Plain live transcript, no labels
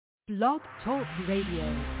Blog Talk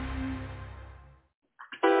Radio.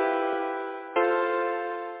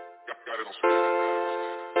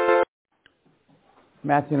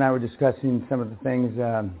 Matthew and I were discussing some of the things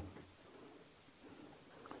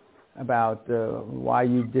about why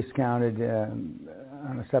you discounted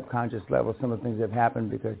on a subconscious level some of the things that have happened,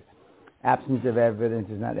 because absence of evidence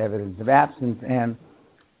is not evidence of absence. And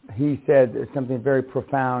he said something very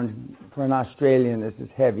profound. For an Australian, this is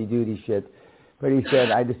heavy duty shit. But he said,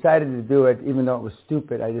 I decided to do it even though it was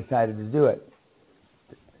stupid. I decided to do it.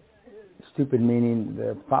 Stupid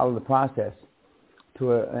meaning follow the process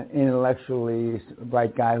to an intellectually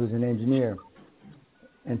bright guy who's an engineer.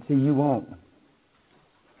 And see, you won't.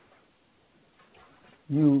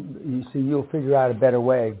 You see, you'll figure out a better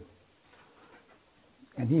way.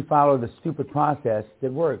 And he followed a stupid process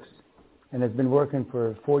that works and has been working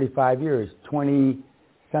for 45 years,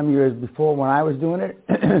 20-some years before when I was doing it,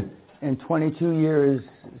 and 22 years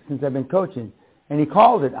since I've been coaching. And he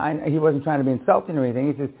called it. He wasn't trying to be insulting or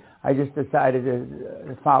anything. He says, I just decided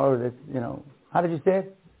to follow this, How did you say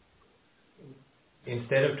it?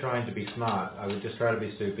 Instead of trying to be smart, I would just try to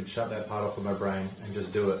be stupid, shut that part off of my brain, and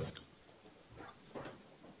just do it.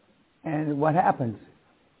 And what happens?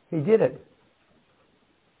 He did it.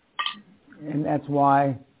 And that's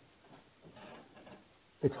why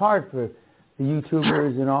it's hard for the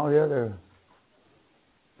YouTubers and all the other,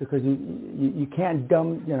 because you can't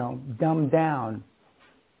dumb down.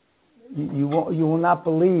 You will not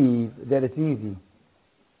believe that it's easy.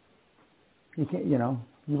 You can't,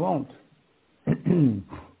 you won't.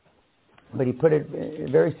 But he put it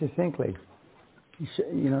very succinctly. He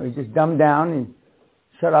just dumbed down and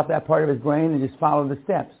shut off that part of his brain and just follow the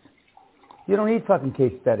steps. You don't need fucking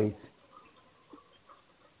case studies.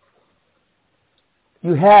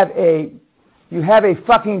 You have a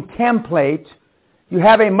fucking template. You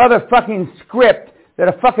have a motherfucking script that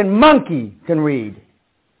a fucking monkey can read.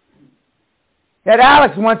 That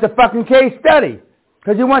Alex wants a fucking case study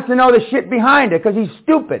because he wants to know the shit behind it because he's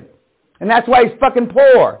stupid. And that's why he's fucking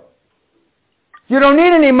poor. You don't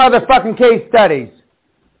need any motherfucking case studies.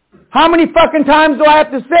 How many fucking times do I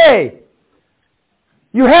have to say?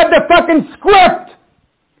 You have the fucking script.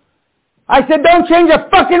 I said don't change a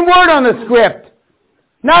fucking word on the script.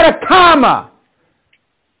 Not a comma.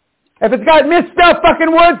 If it's got misspelled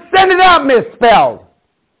fucking words, send it out misspelled.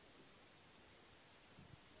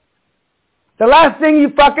 The last thing you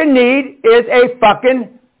fucking need is a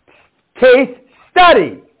fucking case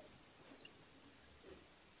study.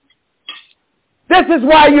 This is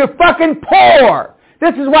why you're fucking poor.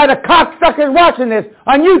 This is why the cocksuckers watching this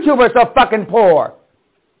on YouTube are so fucking poor.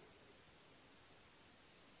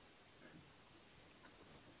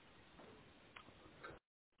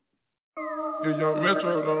 If young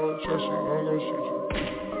Metro don't trust you, I'm gonna shoot you.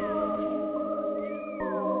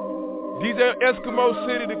 DJ Eskimo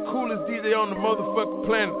City, the coolest DJ on the motherfucking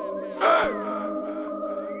planet.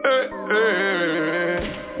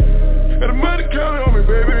 Got the money counting on me,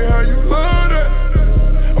 baby, how you love that?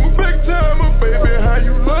 I'm a big timer, baby, how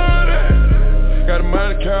you love that? Got the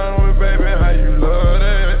money counting on me, baby, how you love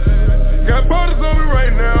that? Got borders on me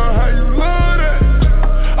right now, how you love that?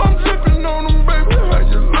 I'm dripping on them, baby, how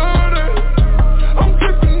you love that? I'm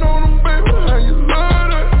dripping on them, baby, how you love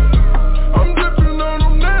that? I'm dripping on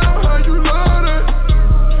them now, how you love that?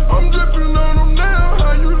 I'm dripping on them now,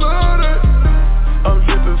 how you love that? I'm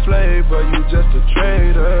dripping flavor, you just a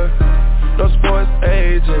trader. No sports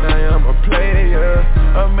agent, I am a player.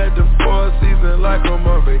 I'm at the Four Seasons like I'm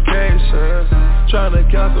on vacation. Tryna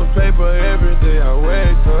count some paper every day I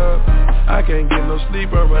wake up. I can't get no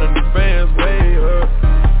sleep, I'm running the fans way up.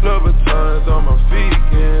 Louboutins on my feet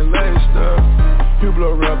getting laced up.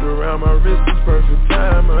 Hublot wrapped around my wrist, it's perfect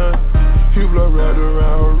timing. Hublot wrapped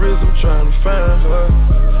around her wrist, I'm trying to find her.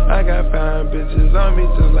 I got fine bitches on me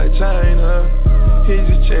just like China. Here's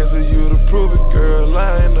your chance for you to prove it, girl,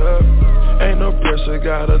 line up. Ain't no pressure,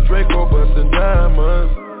 got a Draco bustin'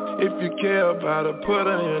 diamonds. If you care about her, put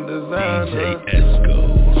her in designer. DJ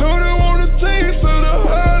Esco. So they want a taste of the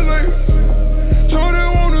highlights. So they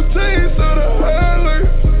want a taste of the highlights.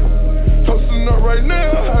 Toasting up right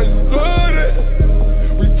now, how you love that?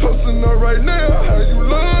 We toasting up right now, how you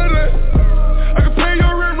love that? I can pay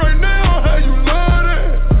your rent right now, how you love that?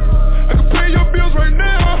 I can pay your bills right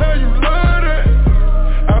now, how you love that?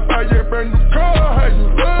 I buy you a brand new car, how you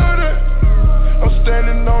love that? I'm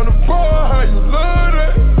standing on the bar, how you love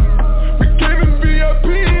that? We came in VIP,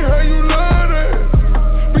 how you love that?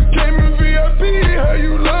 We came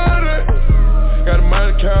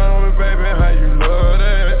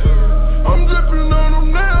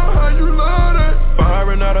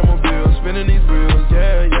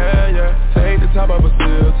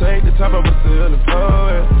make the top, I was still in the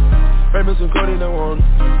poet. Bring me some codeine, I want it.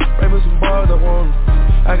 Bring me some balls, I want it.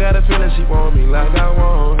 I got a feeling she want me like I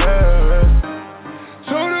want her.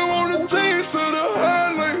 So they want a taste of the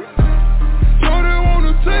highlight. So they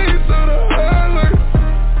want a taste of the highlight.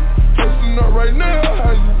 Toasting up right now,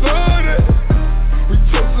 how you love that? We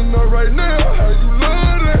toasting up right now, how you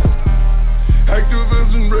love that?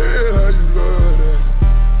 Activism red, how you love that?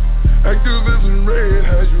 Activism red,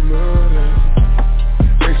 how you love that?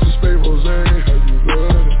 Gangsta spray rose, how you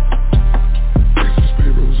love that? Gangsta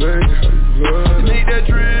spray rose, how you love that? You need that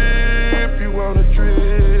drip, you want a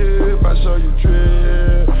drip, I show you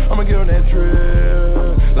drip. I'ma get on that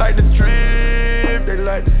drip. Like the drip, they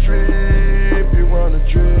like the drip. You want a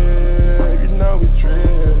drip, you know we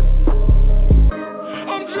drip.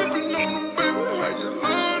 I'm dripping on them, baby, how you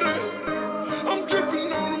love that? I'm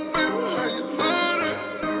dripping on them, baby, how you love that?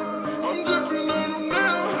 I'm dripping on them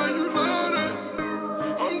now, how you love that?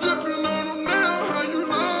 I'm dripping on them now, how you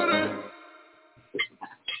love that?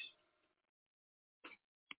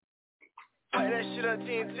 Play that shit on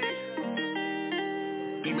TNT.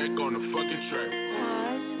 D-Mac on the fucking track.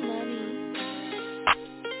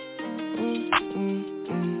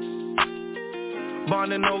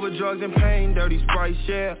 Bonding over drugs and pain, dirty Sprite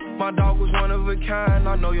share. My dog was one of a kind,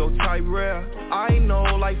 I know your type rare. I know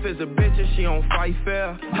life is a bitch and she don't fight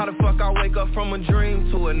fair. How the fuck I wake up from a dream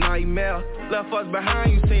to a nightmare? Left us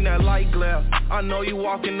behind, you seen that light glare. I know you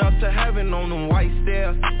walking up to heaven on them white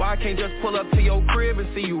stairs. Why I can't just pull up to your crib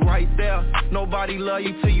and see you right there? Nobody love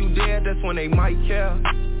you till you dead, that's when they might care.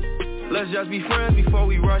 Let's just be friends before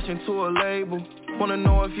we rush into a label. Wanna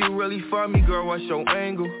know if you really for me, girl, what's your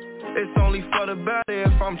angle? It's only for the better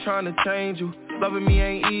if I'm trying to change you. Loving me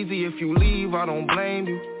ain't easy, if you leave, I don't blame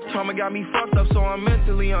you. Trauma got me fucked up, so I'm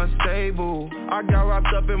mentally unstable. I got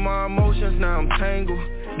wrapped up in my emotions, now I'm tangled.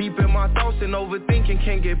 Deep in my thoughts and overthinking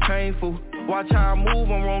can get painful. Watch how I move,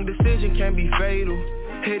 on wrong decision can be fatal.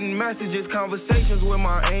 Hidden messages, conversations with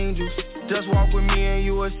my angels. Just walk with me and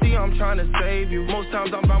you will see I'm trying to save you. Most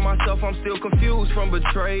times I'm by myself, I'm still confused from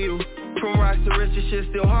betrayal. From racks to riches, shit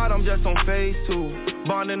still hard, I'm just on phase 2.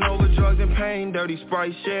 Bonding over drugs and pain, dirty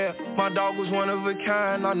Sprite share. My dog was one of a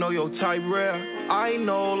kind, I know your type rare. I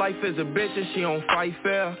know life is a bitch and she don't fight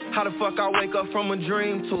fair. How the fuck I wake up from a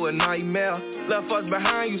dream to a nightmare? Left us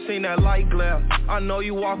behind, you seen that light glare. I know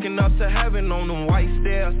you walking up to heaven on them white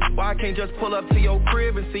stairs. Why I can't just pull up to your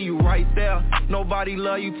crib and see you right there? Nobody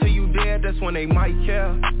love you till you dead, that's when they might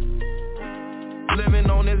care. Living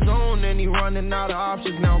on his own and he running out of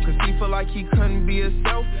options now. Cause he feel like he couldn't be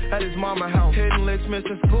himself at his mama house. Hidden licks,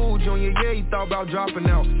 missing school, junior year he thought about dropping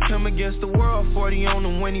out. Him against the world, 40 on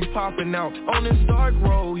him when he popping out. On this dark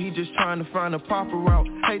road, he just trying to find a proper route.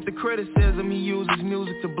 Hate the criticism, he uses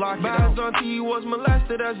music to block it out. By his auntie, he was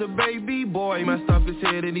molested as a baby boy. Messed up his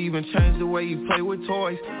head and even changed the way he play with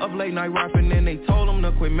toys. Up late night rapping and they told him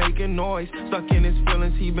to quit making noise. Stuck in his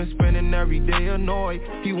feelings, he been spending every day annoyed.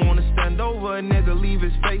 He wanna stand over a nigga, leave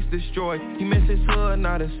his face destroyed. He miss his hood,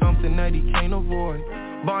 now that's something that he can't avoid.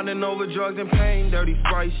 Bonding over drugs and pain, dirty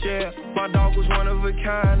Sprite share. My dog was one of a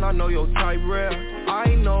kind, I know your type rare.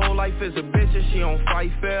 I know life is a bitch and she don't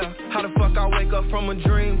fight fair. How the fuck I wake up from a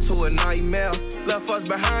dream to a nightmare? Left us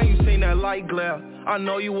behind, you seen that light glare. I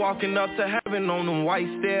know you walking up to heaven on them white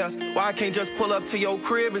stairs. Why I can't just pull up to your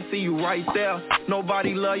crib and see you right there?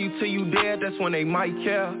 Nobody love you till you dead, that's when they might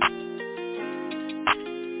care.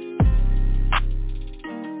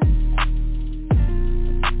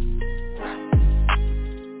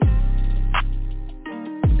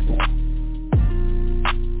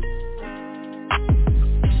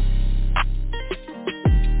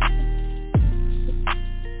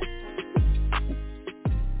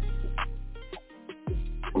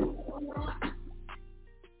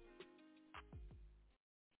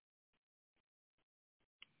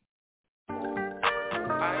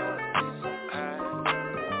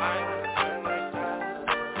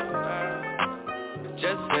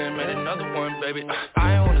 Baby,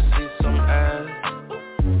 I wanna see some ass.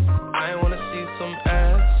 I wanna see some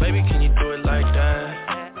ass. Baby, can you do it like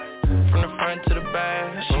that? From the front to the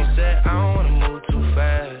back. She said I don't wanna move too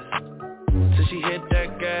fast till she hit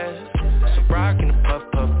that gas. So rock in the puff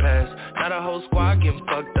puff pass. Now the whole squad getting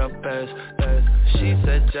fucked up as. She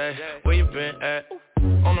said, Jay, where you been at?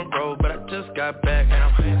 On the road, but I just got back. And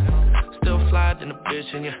I'm still fly than a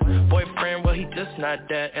bitch. And your boyfriend, well, he just not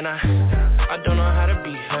that. And I don't know how to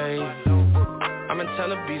behave. I'ma tell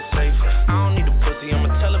her be safe. I don't need a pussy,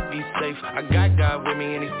 I'ma tell her be safe. I got God with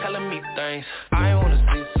me and he's telling me things. I wanna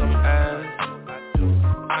see some ass.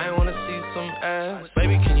 I wanna see some ass.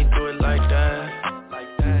 Baby, can you do it like that?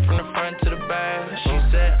 From the front to the back. She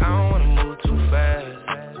said I don't wanna move too fast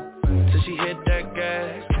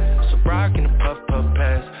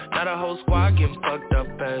getting fucked up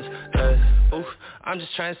as oof, I'm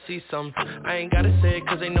just trying to see some. I ain't gotta say it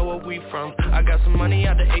cause they know where we from. I got some money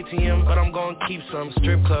out the ATM, but I'm gonna keep some.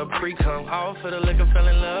 Strip club, pre-cum, all for the liquor, fell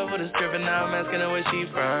in love with a stripper. Now I'm asking her where she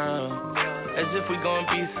from, as if we gon'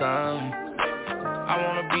 be some. I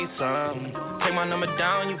wanna be some. Take my number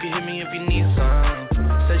down, you can hit me if you need some.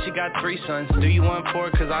 Said she got 3 sons. Do you want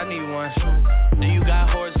 4? Cause I need one. Do you got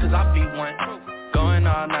whores? Cause I be one. Going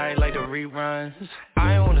all night like the reruns.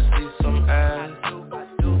 I wanna see some ass.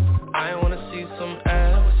 I wanna see some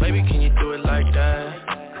ass. Baby, can you do it like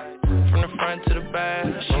that? From the front to the back.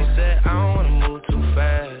 She said I don't wanna move too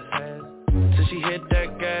fast till she hit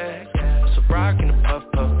that gas. So rock in the puff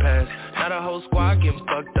puff pass. Now the whole squad getting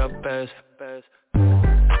fucked up as.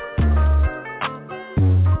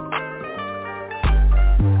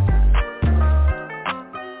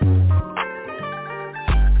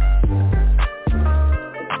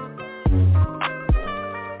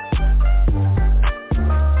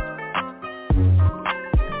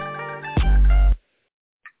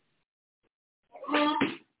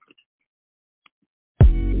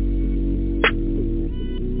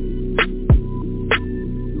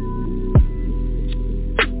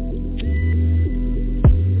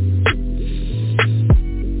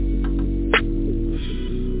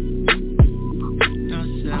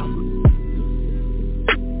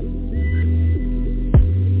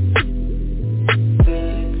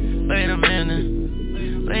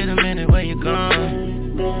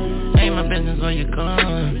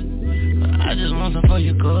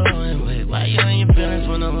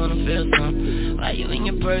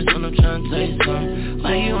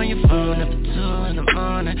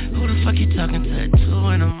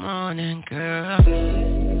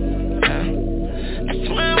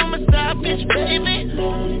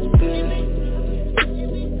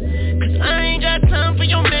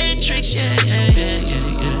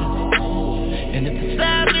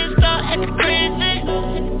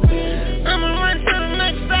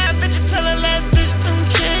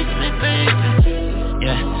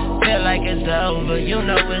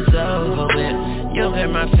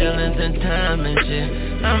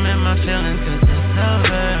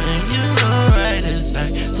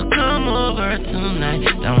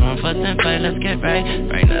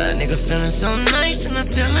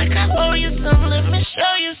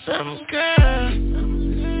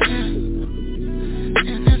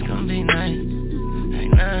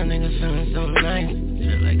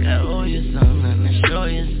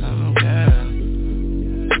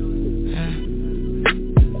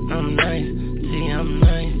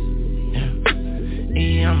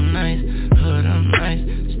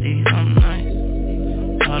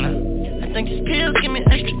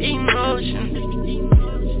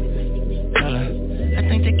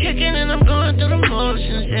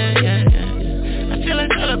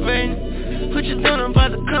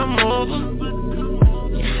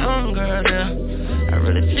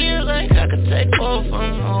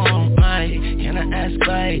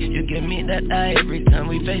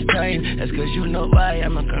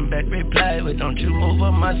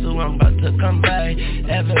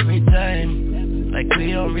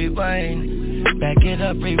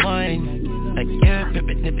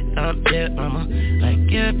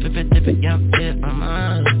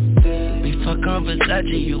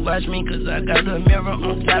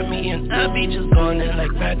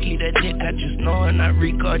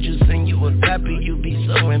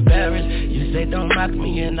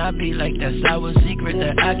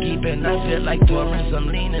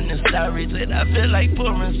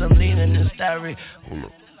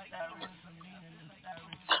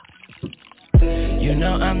 You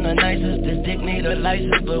know I'm the nicest, this dick need a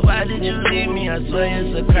license. But why did you leave me? I swear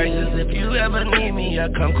it's a crisis. If you ever need me, I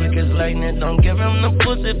come quick as lightning. Don't give him the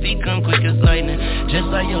pussy if he come quick as lightning.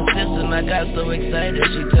 Just like your sister, I got so excited.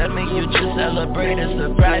 She tell me you just celebrated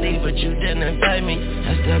sobriety, but you didn't invite me.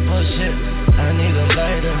 That's that bullshit, I need a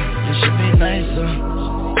lighter. You should be nicer,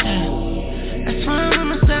 yeah. That's why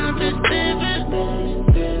I'm a selfish baby,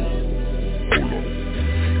 cause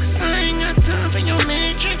I ain't got time for your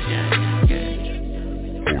matrix, yeah.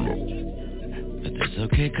 But that's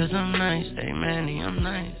okay cause I'm nice, hey Manny, I'm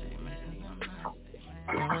nice.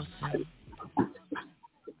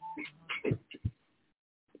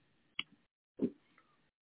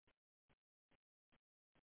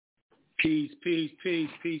 Peace, peace, peace,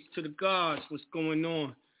 peace to the gods. What's going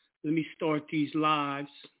on? Let me start these lives.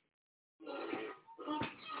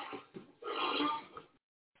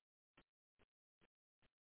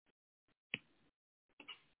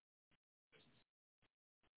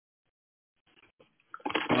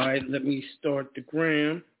 All right, let me start the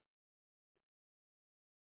gram.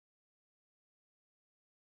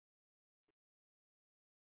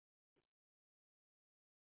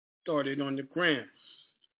 started on the gram.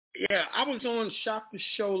 Yeah, I was on Shock the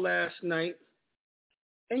Show last night,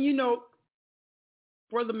 and you know,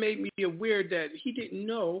 brother made me aware that he didn't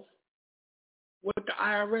know what the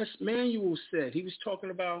IRS manual said. He was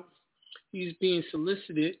talking about he's being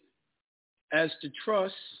solicited as the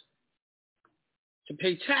trust to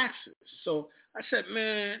pay taxes. So I said,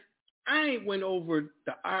 man, I ain't went over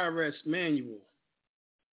the IRS manual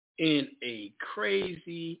in a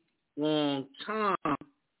crazy long time,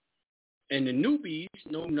 and the newbies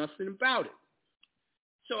know nothing about it.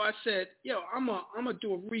 So I said, yo, I'm gonna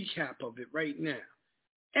do a recap of it right now.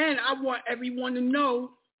 And I want everyone to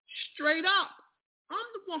know straight up, I'm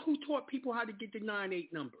the one who taught people how to get the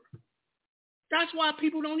 98 number. That's why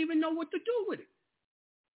people don't even know what to do with it.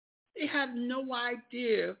 They have no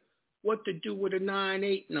idea what to do with a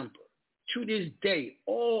 98 number. To this day,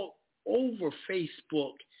 all over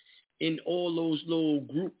Facebook, in all those little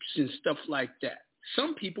groups and stuff like that.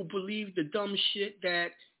 Some people believe the dumb shit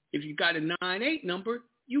that if you got a 98 number,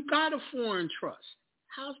 you got a foreign trust.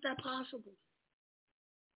 How's that possible?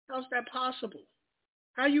 How's that possible?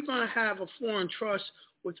 How are you going to have a foreign trust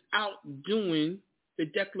without doing the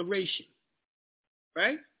declaration,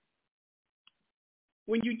 right?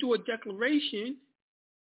 When you do a declaration,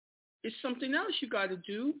 it's something else you got to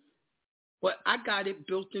do, but I got it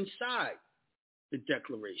built inside the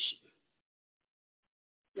declaration.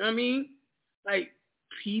 You know what I mean? Like,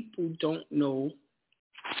 people don't know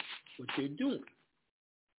what they're doing,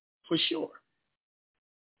 for sure.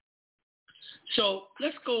 So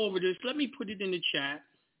let's go over this. Let me put it in the chat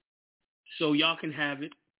so y'all can have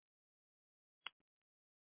it.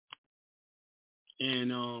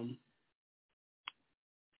 And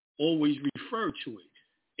always refer to it.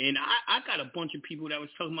 And I got a bunch of people that was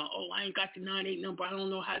talking about, oh, I ain't got the 98 number. I don't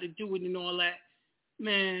know how to do it and all that.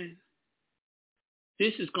 Man,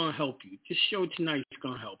 this is going to help you. This show tonight is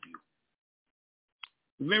going to help you.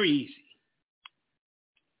 Very easy.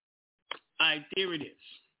 All right, there it is.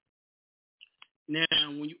 Now,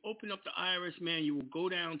 when you open up the IRS manual, go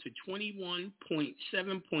down to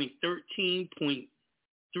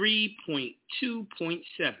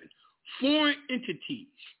 21.7.13.3.2.7. Foreign entities,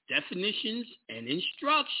 definitions, and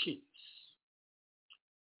instructions.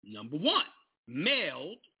 Number 1,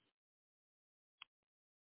 mailed,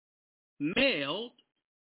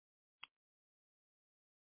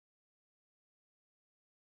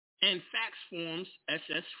 and fax forms,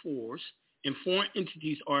 SS4s, and foreign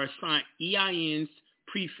entities are assigned EINs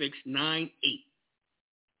prefix 98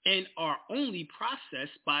 and are only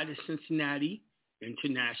processed by the Cincinnati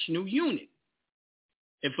International Unit.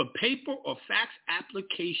 If a paper or fax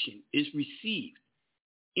application is received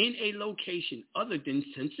in a location other than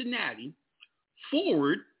Cincinnati,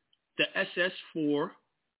 forward the SS4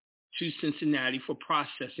 to Cincinnati for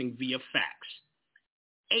processing via fax.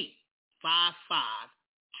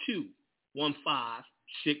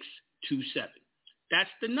 855-215-627.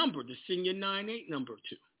 That's the number to send your 98 number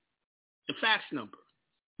to, the fax number,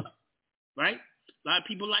 right? A lot of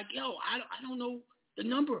people are like, yo, I don't know the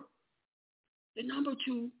number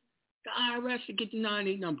to the IRS to get the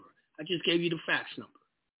 98 number. I just gave you the fax number,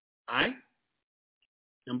 all right?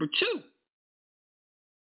 Number 2,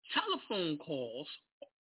 telephone calls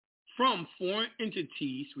from foreign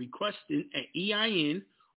entities requesting an EIN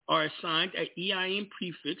are assigned an EIN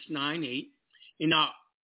prefix 98 and are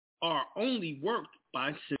only worked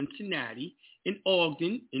by Cincinnati and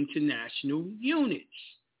Ogden International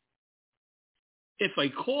Units. If a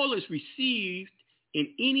call is received in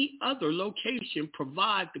any other location,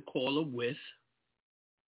 provide the caller with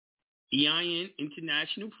EIN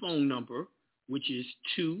international phone number, which is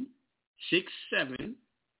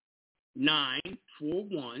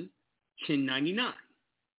 267-941-1099.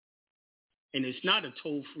 And it's not a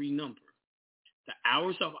toll-free number. The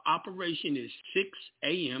hours of operation is 6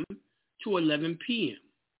 a.m. to 11 p.m.,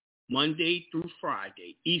 Monday through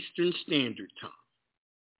Friday, Eastern Standard Time.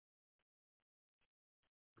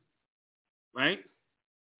 Right?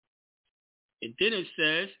 And then it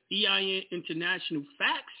says EIN international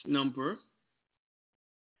fax number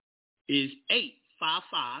is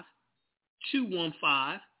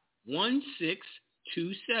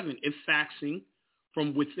 855-215-1627 if faxing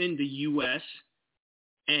from within the U.S.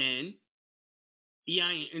 and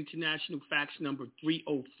EIN international fax number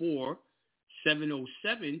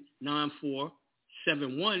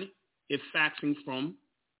 304-707-9471 if faxing from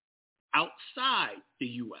outside the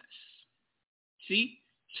U.S. See?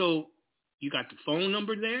 So you got the phone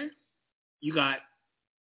number there, you got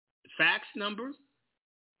the fax number,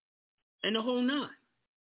 and the whole 9.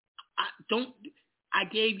 I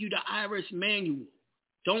gave you the IRS manual.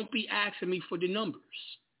 Don't be asking me for the numbers.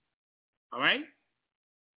 All right?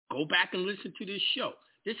 Go back and listen to this show.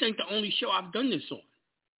 This ain't the only show I've done this on.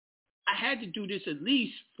 I had to do this at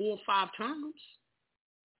least 4 or 5 times.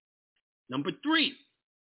 Number 3,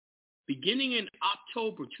 beginning in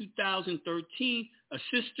October 2013, a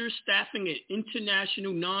sister staffing an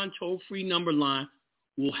international non-toll-free number line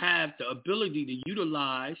will have the ability to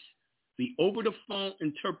utilize the over-the-phone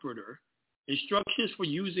interpreter. Instructions for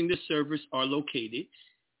using this service are located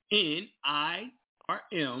in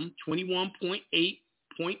IRM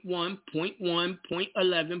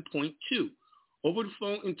 21.8.1.1.11.2,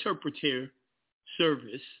 over-the-phone interpreter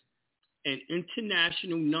service and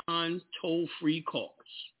international non-toll-free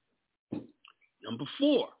calls. Number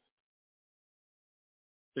 4,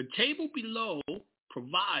 the table below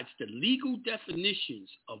provides the legal definitions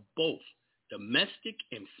of both domestic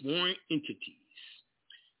and foreign entities.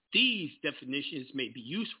 These definitions may be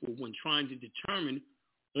useful when trying to determine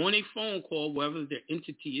on a phone call whether the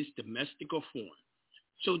entity is domestic or foreign.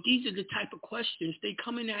 So these are the type of questions they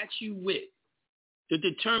coming at you with to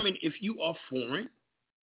determine if you are foreign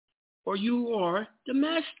or you are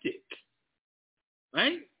domestic,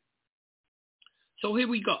 right? So here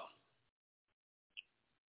we go.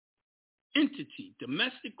 Entity,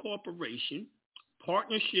 domestic corporation,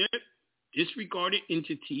 partnership, disregarded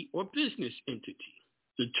entity, or business entity.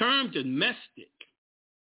 The term domestic,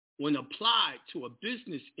 when applied to a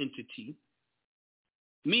business entity,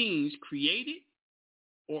 means created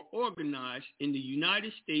or organized in the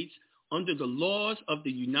United States under the laws of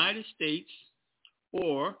the United States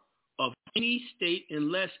or of any state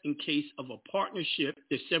unless in case of a partnership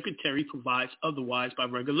the secretary provides otherwise by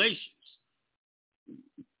regulations.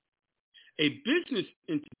 A business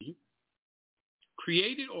entity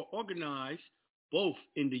created or organized both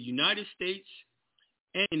in the United States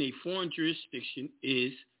and in a foreign jurisdiction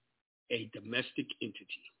is a domestic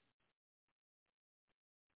entity.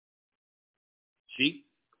 See?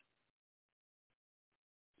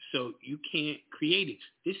 So you can't create it.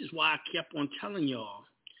 This is why I kept on telling y'all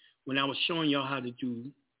when I was showing y'all how to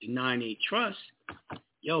do the 9(8) trust,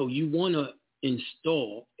 you want to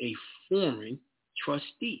install a foreign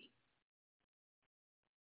trustee.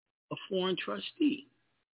 A foreign trustee.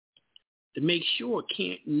 To make sure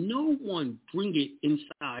can't no one bring it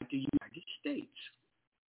inside the United States.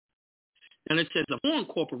 And it says a foreign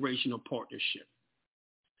corporation or partnership.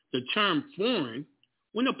 The term foreign,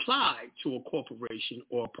 when applied to a corporation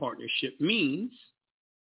or a partnership, means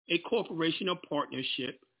a corporation or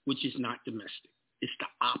partnership which is not domestic. It's the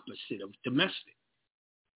opposite of domestic.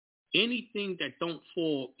 Anything that don't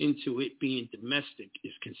fall into it being domestic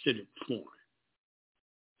is considered foreign.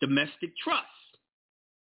 Domestic trust.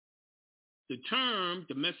 The term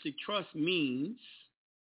domestic trust means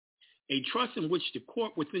a trust in which the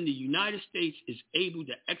court within the United States is able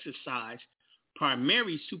to exercise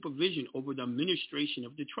primary supervision over the administration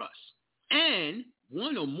of the trust. And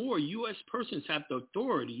one or more U.S. persons have the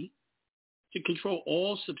authority to control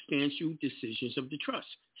all substantial decisions of the trust.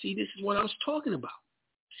 See, this is what I was talking about.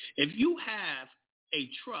 If you have a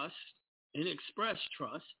trust, an express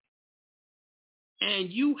trust,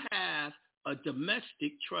 and you have a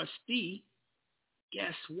domestic trustee,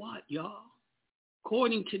 guess what, y'all?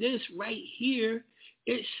 According to this right here,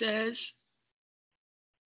 it says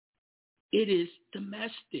it is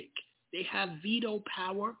domestic. They have veto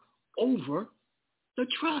power over the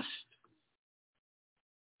trust.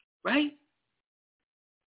 Right?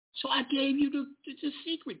 So I gave you the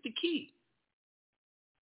secret, the key.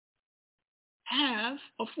 Have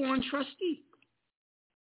a foreign trustee.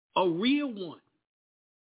 A real one.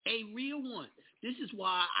 A real one. This is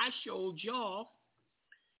why I showed y'all,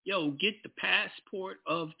 get the passport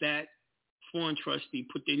of that foreign trustee,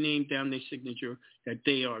 put their name down, their signature, that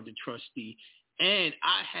they are the trustee. And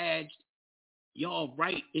I had y'all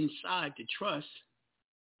write inside the trust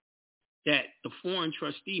that the foreign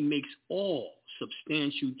trustee makes all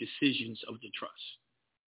substantial decisions of the trust.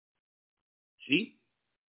 See?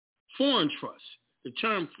 Foreign trust. The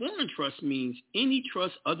term foreign trust means any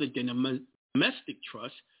trust other than a domestic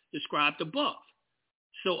trust described above.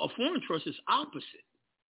 So a foreign trust is opposite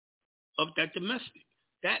of that domestic.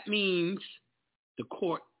 That means the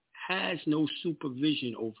court has no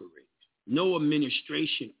supervision over it, no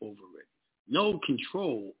administration over it, no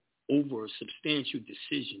control over substantial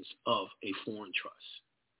decisions of a foreign trust.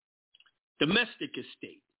 Domestic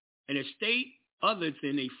estate, an estate other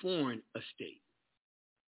than a foreign estate.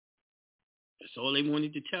 That's all they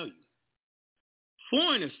wanted to tell you.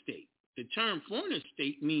 Foreign estate. The term foreign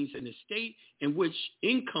estate means an estate in which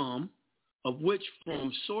income of which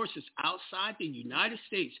from sources outside the United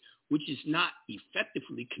States, which is not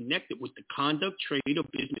effectively connected with the conduct, trade, or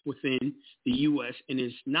business within the U.S. and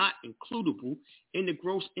is not includable in the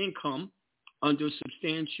gross income under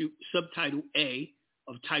subtitle A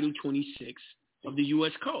of Title 26 of the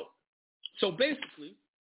U.S. Code. So basically,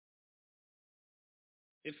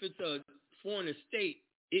 if it's a foreign estate,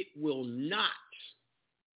 it will not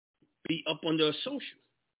be up under a social.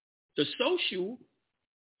 The social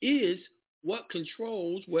is what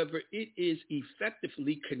controls whether it is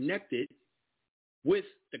effectively connected with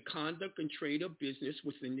the conduct and trade of business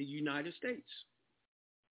within the United States.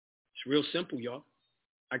 It's real simple, y'all.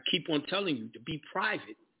 I keep on telling you, to be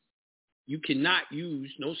private, you cannot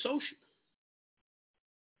use no social.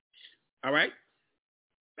 All right?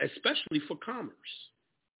 Especially for commerce.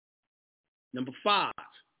 Number 5,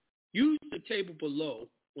 use the table below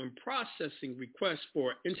when processing requests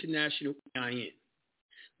for international EIN,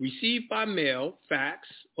 received by mail, fax,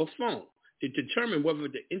 or phone to determine whether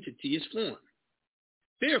the entity is foreign.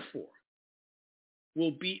 Therefore,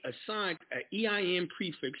 will be assigned an EIN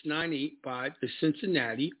prefix 98 by the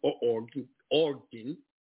Cincinnati or Oregon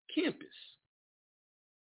campus.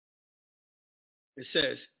 It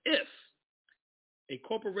says, if a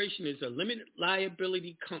corporation is a limited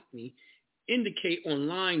liability company, indicate on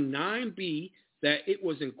line 9B that it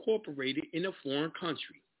was incorporated in a foreign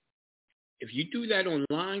country. If you do that on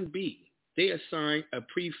line B, they assign a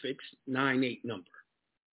prefix 98 number.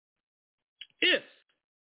 If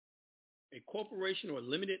a corporation or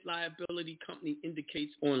limited liability company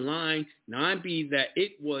indicates on line 9B that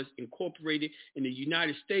it was incorporated in the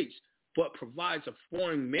United States but provides a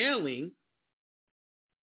foreign mailing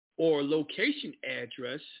or location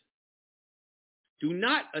address, do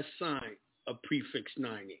not assign a prefix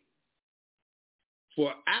 98.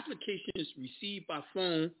 For applications received by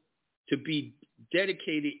phone to be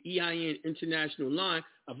dedicated EIN international line,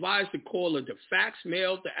 advise the caller to fax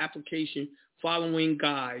mail the application following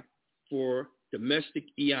guide for domestic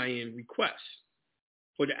EIN requests.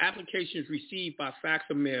 For the applications received by fax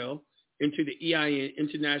or mail into the EIN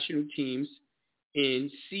international teams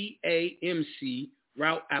in CAMC,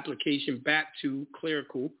 route application back to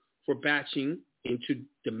clerical for batching into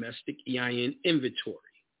domestic EIN inventory.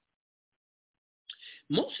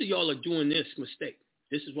 Most of y'all are doing this mistake.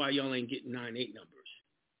 This is why y'all ain't getting 98 numbers.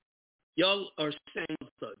 Y'all are saying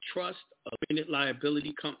a trust, a limited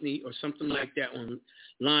liability company, or something like that on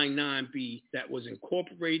line 9B that was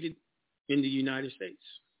incorporated in the United States.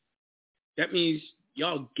 That means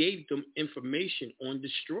y'all gave them information on the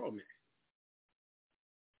straw man.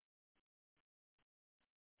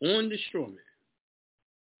 On the straw man.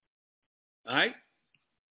 All right?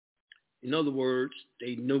 In other words,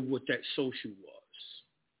 they knew what that social was.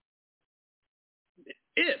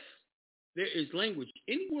 If there is language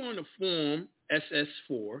anywhere on the form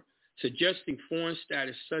SS4 suggesting foreign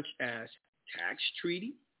status such as tax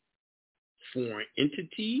treaty, foreign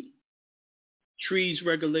entity, Trees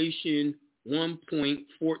Regulation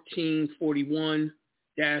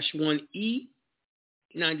 1.1441-1E,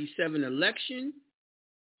 97 election,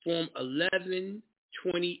 Form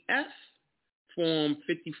 1120F, Form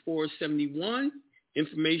 5471,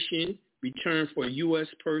 information returned for U.S.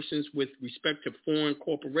 persons with respect to foreign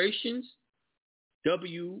corporations,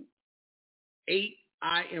 W8IMY,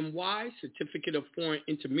 Certificate of Foreign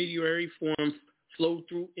Intermediary, Foreign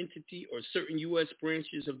Flow-Through Entity, or certain U.S.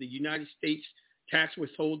 branches of the United States Tax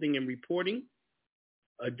Withholding and Reporting,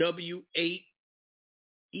 a W8EXP,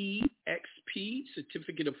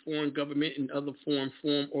 Certificate of Foreign Government and Other Foreign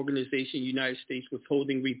Organization, United States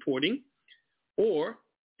Withholding Reporting, or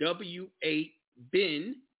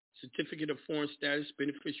W8BIN, Certificate of Foreign Status,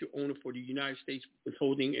 Beneficial Owner for the United States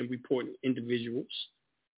Withholding and Reporting Individuals,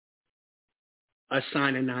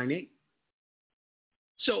 assign a 98.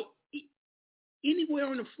 So anywhere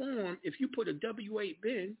on the form, if you put a W8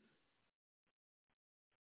 bin,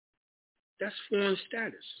 that's foreign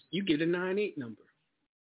status. You get a 98 number.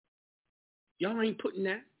 Y'all ain't putting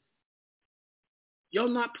that. Y'all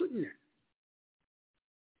not putting that.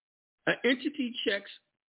 An entity checks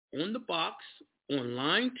on the box on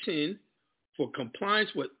line 10 for compliance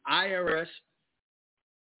with IRS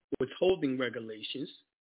withholding regulations,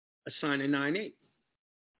 assign a 98.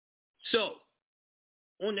 So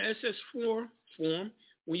on the SS4 form,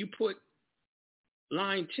 when you put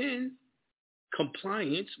line 10,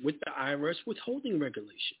 compliance with the IRS withholding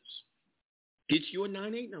regulations, gets you a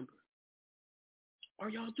 98 number. Are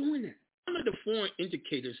y'all doing that? Some of the foreign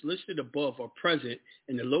indicators listed above are present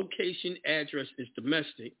and the location address is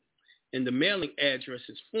domestic and the mailing address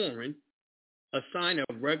is foreign, assign a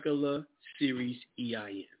regular series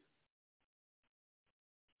EIN.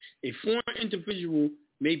 A foreign individual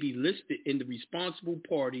may be listed in the responsible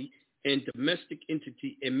party and domestic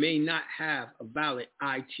entity and may not have a valid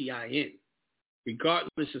ITIN.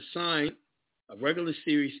 Regardless, assign a regular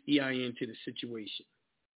series EIN to the situation.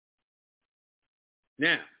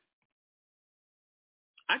 Now,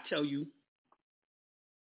 I tell you,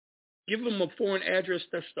 give them a foreign address.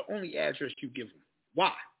 That's the only address you give them.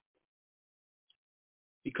 Why?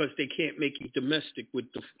 Because they can't make it domestic with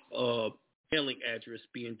the mailing address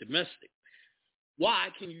being domestic. Why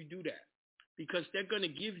can you do that? Because they're going to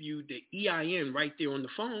give you the EIN right there on the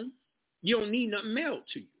phone. You don't need nothing mailed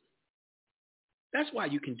to you. That's why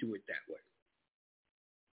you can do it that way.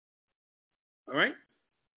 All right?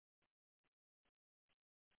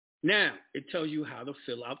 Now, it tells you how to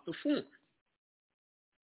fill out the form.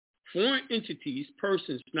 Foreign entities,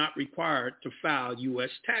 persons not required to file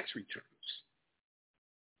U.S. tax returns.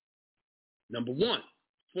 Number one,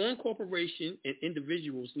 foreign corporations and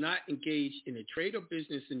individuals not engaged in a trade or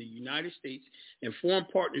business in the United States and foreign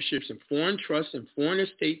partnerships and foreign trusts and foreign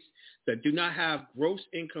estates that do not have gross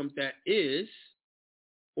income that is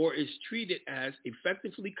or is treated as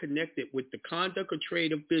effectively connected with the conduct or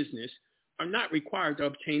trade of business are not required to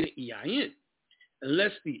obtain an EIN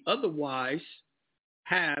unless the otherwise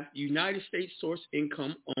have United States source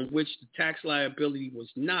income on which the tax liability was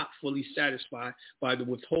not fully satisfied by the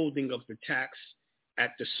withholding of the tax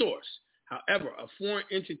at the source. However, a foreign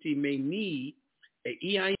entity may need an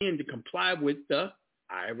EIN to comply with the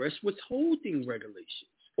IRS withholding regulations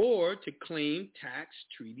or to claim tax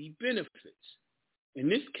treaty benefits. In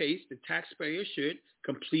this case, the taxpayer should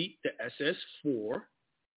complete the SS-4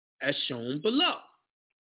 as shown below.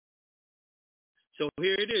 So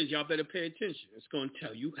here it is. Y'all better pay attention. It's going to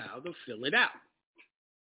tell you how to fill it out.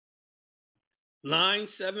 Line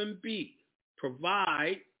 7B,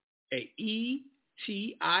 provide a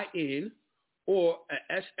ETIN or a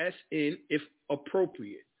SSN if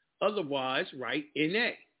appropriate. Otherwise, write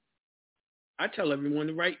NA. I tell everyone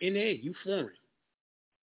to write NA. You foreign.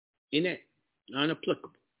 NA,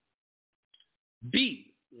 non-applicable.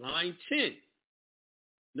 B, line 10.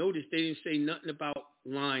 Notice they didn't say nothing about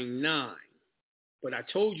line 9. But I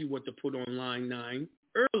told you what to put on line 9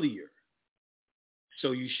 earlier.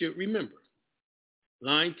 So you should remember.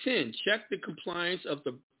 Line 10, check the compliance of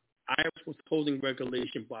the IRS withholding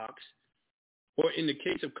regulation box, or in the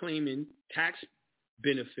case of claiming tax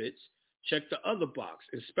benefits, check the other box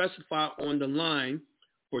and specify on the line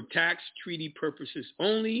for tax treaty purposes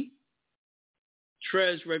only,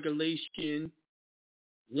 TRES regulation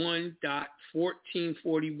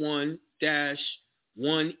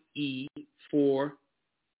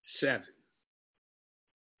 1.1441-1E47.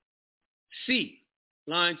 C,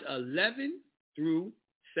 lines 11 through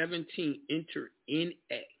 17, enter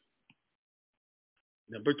NA.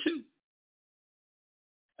 Number 2,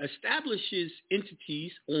 establishes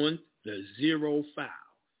entities on the zero file.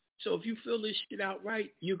 So if you fill this shit out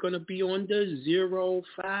right, you're going to be on the zero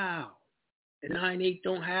file. And 9-8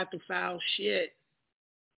 don't have to file shit.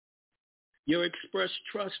 Your express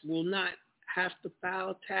trust will not have to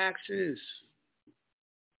file taxes.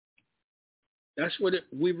 That's what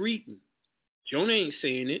we're reading. Jonah ain't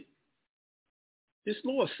saying it. This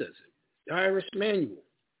law says it. The IRS manual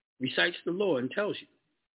recites the law and tells you.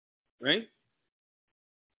 Right?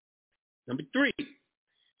 Number 3,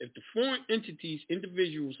 if the foreign entities,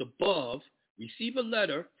 individuals above, receive a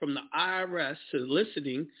letter from the IRS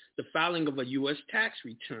soliciting the filing of a U.S. tax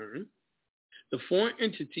return, the foreign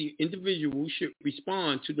entity individual should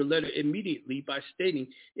respond to the letter immediately by stating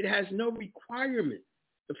it has no requirement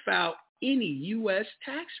to file any U.S.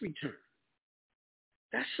 tax return.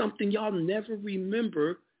 That's something y'all never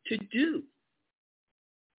remember to do.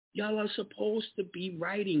 Y'all are supposed to be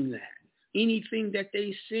writing that. Anything that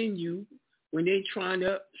they send you when they're trying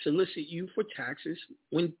to solicit you for taxes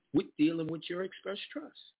when with dealing with your express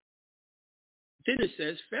trust. Then it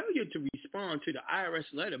says, failure to respond to the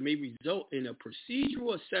IRS letter may result in a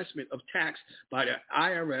procedural assessment of tax by the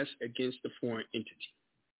IRS against the foreign entity.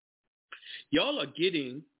 Y'all are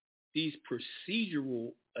getting these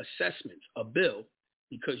procedural assessments, a bill,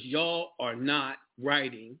 because y'all are not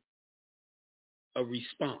writing a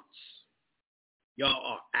response. Y'all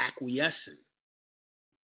are acquiescing.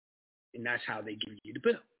 And that's how they give you the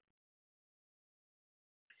bill.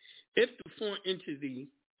 If the foreign entity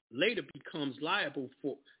later becomes liable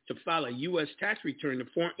to file a U.S. tax return, the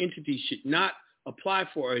foreign entity should not apply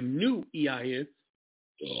for a new EIN,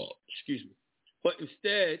 but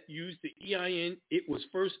instead use the EIN it was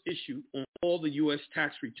first issued on all the U.S.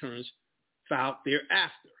 tax returns filed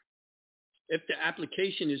thereafter. If the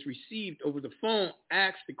application is received over the phone,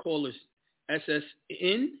 ask the caller's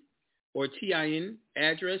SSN or TIN,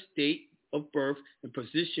 address, date of birth, and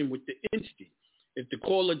position with the entity. If the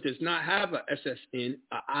caller does not have a SSN,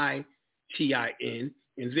 a ITIN,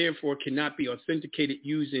 and therefore cannot be authenticated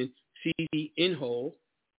using CD in whole,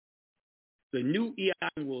 the new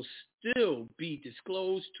EIN will still be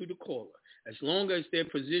disclosed to the caller as long as their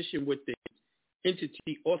position with the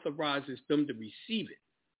entity authorizes them to receive it.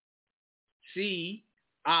 See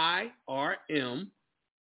IRM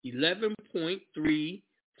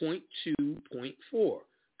 11.3.2.4.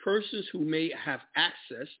 Persons who may have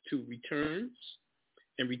access to returns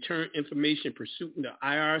and return information pursuant to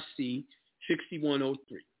IRC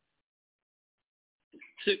 6103.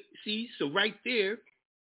 So right there,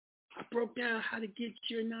 I broke down how to get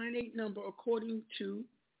your 98 number according to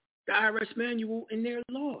the IRS manual and their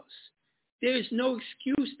laws. There is no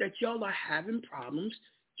excuse that y'all are having problems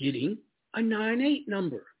getting a 98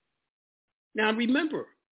 number. Now remember,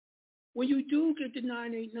 when you do get the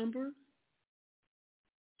 98 number,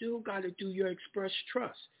 still got to do your express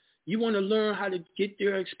trust. You want to learn how to get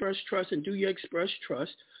your express trust and do your express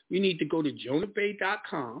trust, you need to go to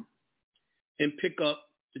jonahbay.com and pick up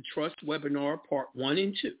the trust webinar part 1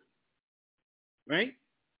 and 2. Right?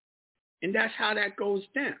 And that's how that goes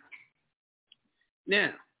down.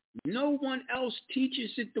 Now, no one else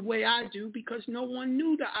teaches it the way I do because no one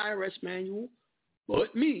knew the IRS manual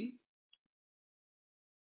but me.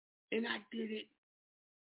 And I did it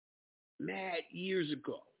mad years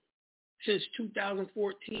ago. Since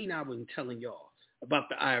 2014, I was telling y'all about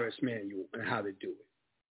the IRS manual and how to do it.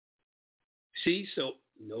 See, so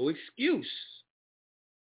no excuse.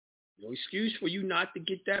 No excuse for you not to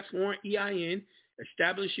get that foreign EIN,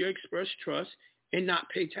 establish your express trust, and not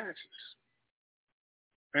pay taxes.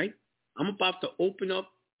 Right? I'm about to open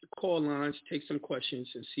up the call lines, take some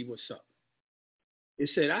questions, and see what's up. It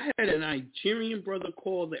said, I had a Nigerian brother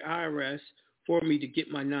call the IRS for me to get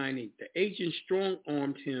my 98. The agent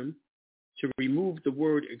strong-armed him to remove the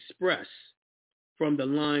word express from the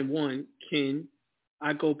line 1. Can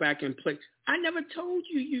I go back and play? I never told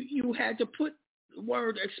you you had to put the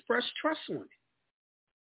word express trust on it.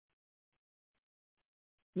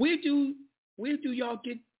 Where do y'all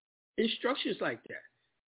get instructions like that?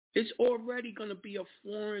 It's already going to be a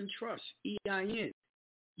foreign trust, EIN.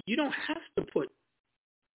 You don't have to put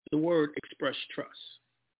the word express trust.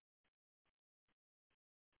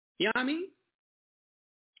 You know what I mean?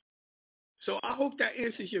 So I hope that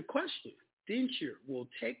answers your question. Denture will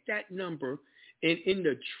take that number, and in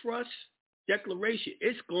the trust declaration,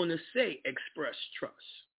 it's going to say express trust.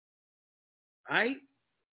 Right?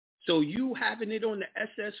 So you having it on the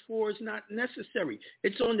SS4 is not necessary.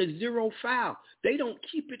 It's on the 0 file. They don't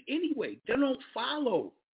keep it anyway. They don't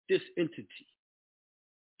follow this entity.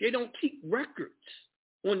 They don't keep records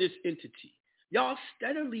on this entity. Y'all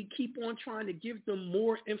steadily keep on trying to give them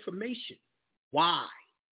more information. Why?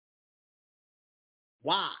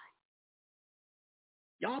 Why?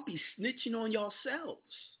 Y'all be snitching on yourselves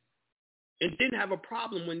and then have a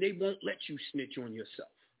problem when they won't let you snitch on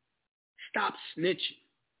yourself. Stop snitching.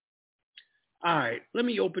 All right, let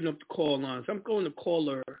me open up the call lines. I'm going to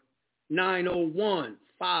caller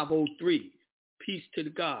 901-503. Peace to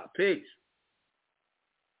the God. Peace.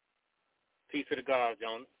 Peace to the God,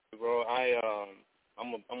 Jonah. Bro,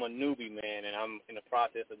 I'm a newbie, man, and I'm in the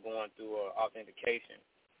process of going through authentication.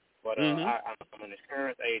 But I'm an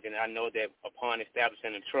insurance agent. I know that upon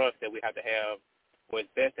establishing a trust that we have to have, well,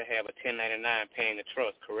 it's best to have a 1099 paying the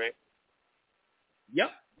trust, correct?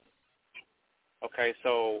 Yep. Okay,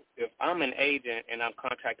 so if I'm an agent and I'm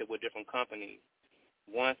contracted with different companies,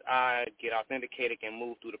 once I get authenticated and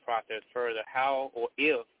move through the process further, how or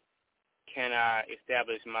if can I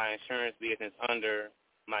establish my insurance business under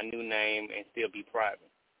my new name and still be private,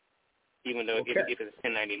 even though if it's a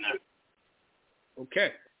 1099?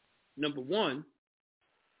 Okay. Number one,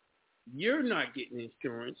 you're not getting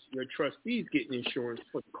insurance. Your trustee's getting insurance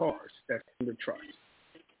for the cars that's in the trust.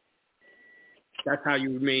 That's how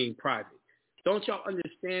you remain private. Don't y'all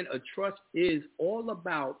understand? A trust is all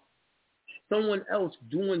about someone else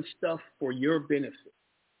doing stuff for your benefit.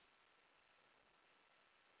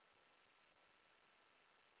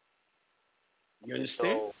 You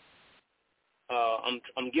understand? So,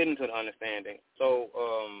 I'm getting to the understanding. So,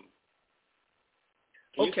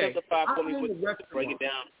 can you simplify for me? Break it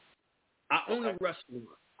down. I own a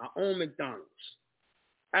restaurant. I own McDonald's.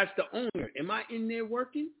 As the owner, am I in there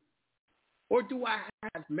working, or do I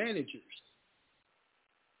have managers?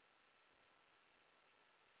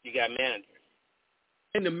 You got managers.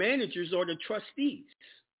 And the managers are the trustees.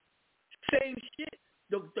 Same shit.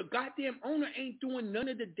 The goddamn owner ain't doing none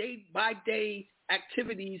of the day-by-day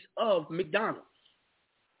activities of McDonald's.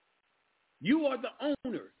 You are the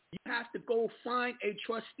owner. You have to go find a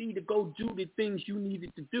trustee to go do the things you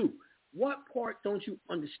needed to do. What part don't you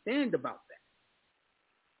understand about that?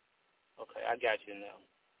 Okay, I got you now.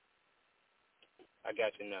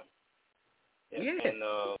 Yeah. And,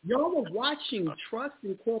 y'all are watching trusts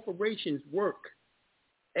and corporations work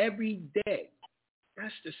every day.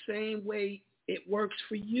 That's the same way it works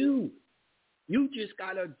for you. You just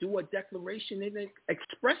got to do a declaration and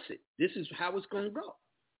express it. This is how it's going to go.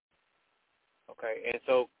 Okay, and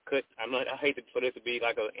so I hate for this to be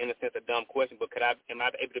like in a sense, a dumb question, but am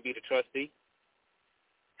I able to be the trustee?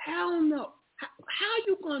 Hell no. How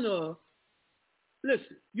you going to,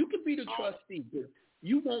 listen, you can be the trustee, but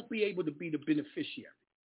you won't be able to be the beneficiary.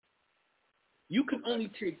 You can only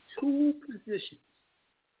take two positions.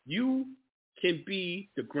 You can be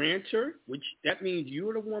the grantor, which that means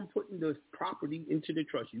you're the one putting the property into the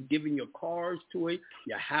trust. You're giving your cars to it,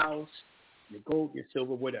 your house, your gold, your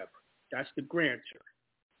silver, whatever. That's the grantor,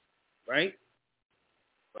 right?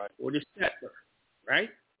 Right. Or the settler, right?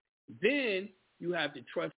 Then you have the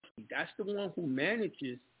trustee. That's the one who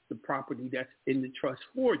manages the property that's in the trust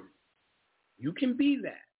for you. You can be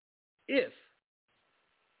that if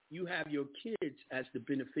you have your kids as the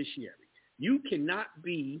beneficiary. You cannot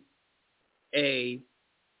be a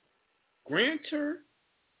grantor,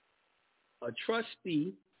 a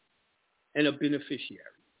trustee, and a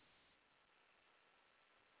beneficiary.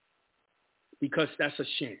 Because that's a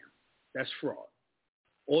sham. That's fraud.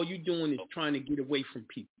 All you're doing is trying to get away from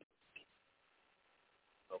people.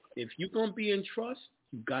 Okay. If you're going to be in trust,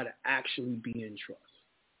 you got to actually be in trust.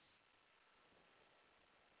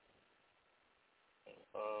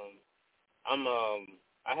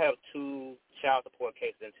 I have 2 child support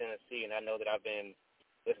cases in Tennessee, and I know that I've been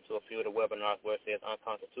listening to a few of the webinars where it says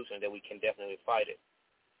unconstitutional, that we can definitely fight it.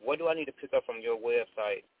 What do I need to pick up from your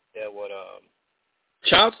website that would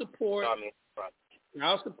child support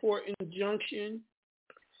injunction.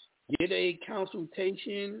 Get a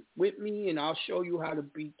consultation with me, and I'll show you how to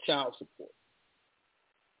beat child support.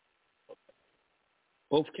 Okay.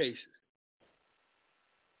 Both cases.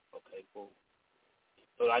 Okay, cool.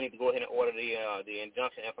 So I need to go ahead and order the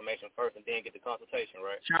injunction information first and then get the consultation,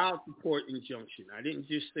 right? Child support injunction. I didn't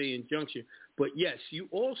just say injunction, but yes, you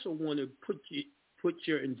also want to put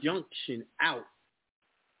your injunction out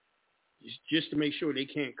just to make sure they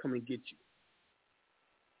can't come and get you.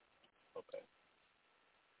 Okay.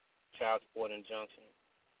 Child support injunction.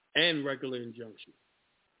 And regular injunction.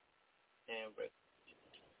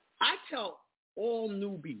 I tell all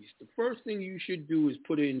newbies, the first thing you should do is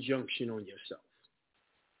put an injunction on yourself.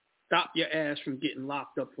 Stop your ass from getting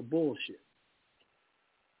locked up for bullshit.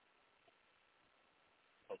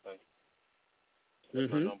 Okay.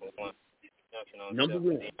 Mm-hmm. Number 1. Injunction on Number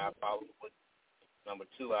 1. Number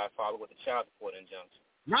 2, I follow with the child support injunction.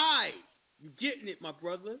 Right. You're getting it, my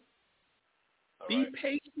brother. All Be right.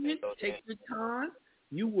 patient. Take your time.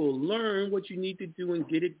 You will learn what you need to do and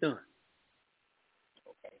get it done.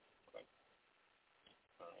 Okay.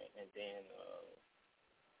 All right. And then,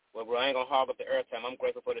 well, bro, I ain't going to hog up the airtime. I'm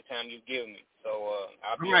grateful for the time you've given me. So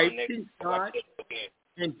I'll be on next peace, God.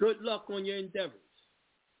 And good luck on your endeavors.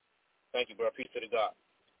 Thank you, bro. Peace to the God.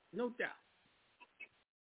 No doubt.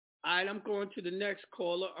 All right, I'm going to the next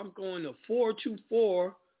caller. I'm going to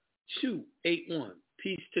 424-281.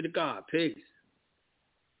 Peace to the God. Peace.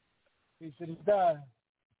 Peace to the God.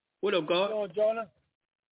 What up, God? How you doing, Jonah?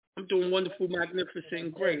 I'm doing wonderful,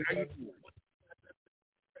 magnificent, great. How you doing?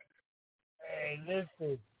 Hey,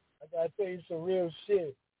 listen. I got to tell you some real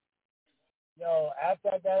shit. Yo, after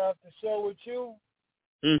I got off the show with you,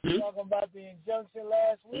 talking about the injunction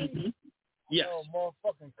last week, yes. Yo,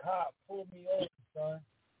 motherfucking cop pulled me over, son.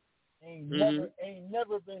 Ain't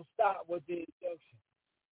never been stopped with the injunction.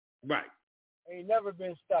 Right. Ain't never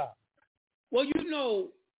been stopped. Well, you know,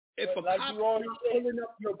 if a cop ain't pulling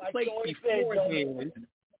up your plate beforehand,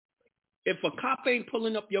 if a cop ain't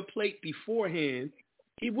pulling up your plate beforehand,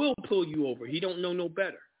 he will pull you over. He don't know no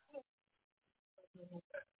better.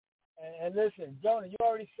 And listen, Jonah, you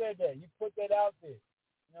already said that. You put that out there.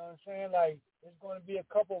 You know what I'm saying? Like, there's going to be a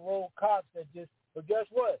couple road cops that but guess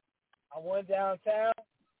what? I went downtown,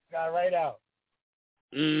 got right out.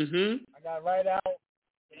 I got right out.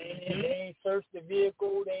 They ain't searched the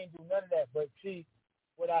vehicle. They ain't do none of that. But see,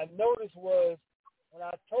 what I noticed was when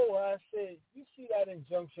I told her, I said, you see that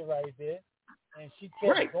injunction right there? And she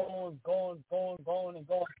kept going.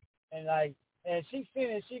 And she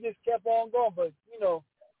finished. She just kept on going. But you know,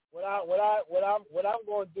 what I'm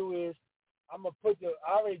going to do is I'm gonna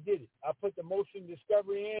I already did it. I put the motion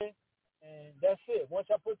discovery in, and that's it. Once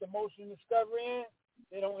I put the motion discovery in,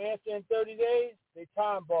 they don't answer in 30 days. They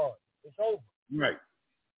time barred. It's over. Right.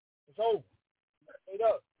 It's over. Straight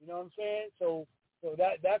up. You know what I'm saying? So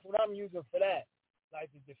that's what I'm using for that. Like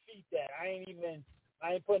to defeat that. I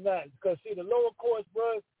ain't putting nothing. Because see the lower courts,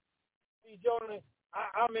 bro, see Jonah,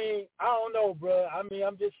 I mean, I don't know, bro. I mean,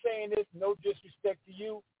 I'm just saying this, no disrespect to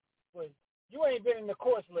you, but you ain't been in the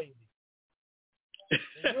courts lately.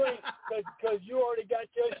 You ain't, because you already got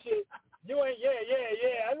your shit. You ain't,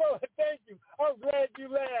 yeah. I know. Thank you. I'm glad you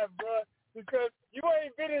laughed, bro, because you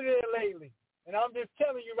ain't been in there lately. And I'm just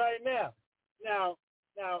telling you right now. Now,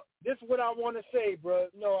 this is what I want to say, bro.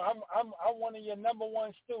 No, I'm one of your number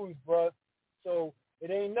one students, bro. So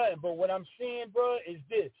it ain't nothing. But what I'm seeing, bro, is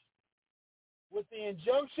this. With the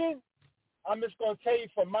injunction, I'm just gonna tell you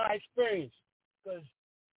from my experience, because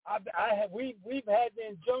we've had the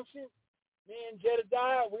injunction. Me and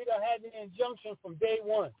Jedediah, we done had the injunction from day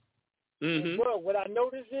one. Mm-hmm. And bro, what I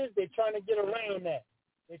notice is they're trying to get around that.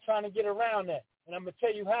 And I'm gonna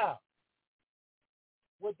tell you how.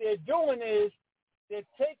 What they're doing is they're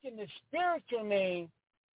taking the spiritual name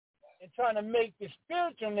and trying to make the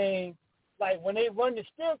spiritual name, like when they run the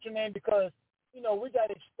spiritual name, because we got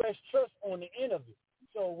to express trust on the end of it.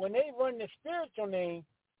 So when they run the spiritual name,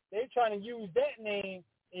 they trying to use that name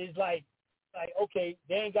is like, okay,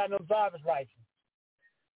 they ain't got no driver's license.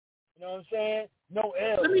 You know what I'm saying? No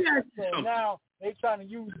L. Let me ask you so something. Now they trying to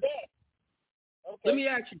use that. Okay. Let me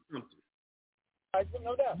ask you something. Right,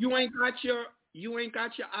 no doubt. You ain't got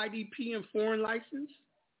your IDP and foreign license?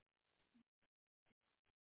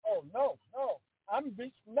 Oh no.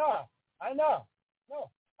 Nah. I know.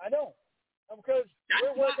 No, I don't. Because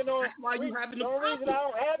we're working on. That's why you're having the only problem. reason I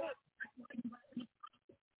don't have it.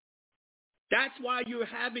 That's why you're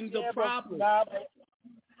having the problem. But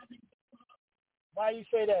why you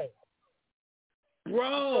say that?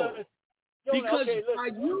 Bro, because okay, by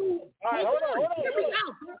you... All right, hold on. Let me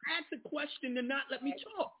out. Don't ask a question and not let me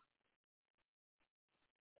talk.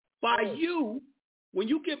 By you, when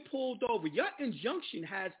you get pulled over, your injunction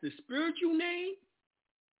has the spiritual name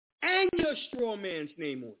and your straw man's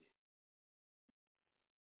name on it.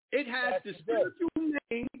 It has the spiritual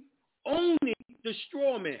name, only the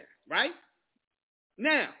straw man, right?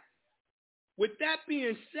 Now, with that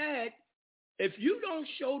being said, if you don't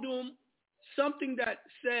show them something that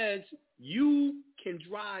says you can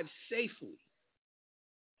drive safely,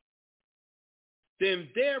 then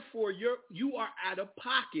therefore you are out of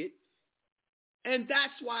pocket, and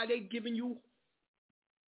that's why they're giving you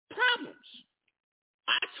problems.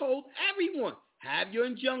 I told everyone, have your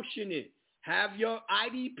injunction in. Have your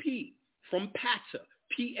IDP from PATA,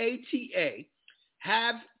 P-A-T-A.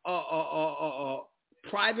 Have a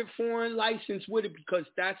private foreign license with it, because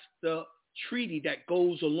that's the treaty that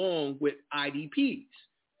goes along with IDPs.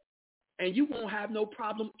 And you won't have no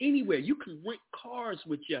problem anywhere. You can rent cars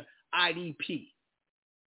with your IDP.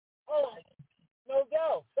 Oh, no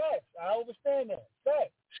doubt. Facts. I understand that.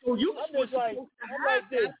 Facts. So you supposed to like have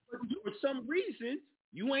that, but for some reason,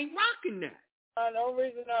 you ain't rocking that. The only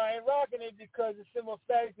reason I ain't rocking it because the simple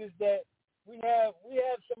fact is that we have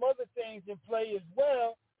some other things in play as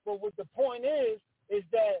well. But what the point is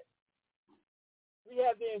that we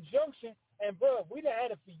have the injunction, and bro, we done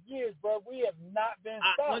had it for years, bro. We have not been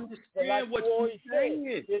stopped. I understand what you're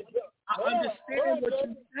saying. I understand what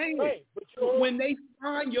you're saying. Right, but when they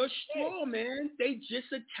find your straw man, they just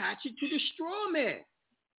attach it to the straw man.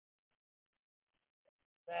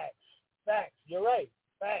 Facts. You're right.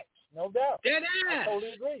 Facts. No doubt. Dead ass. I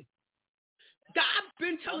totally agree. I've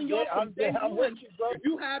been telling y'all from day one, if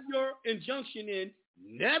you have your injunction in,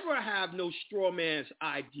 never have no straw man's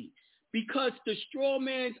ID. Because the straw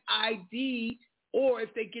man's ID, or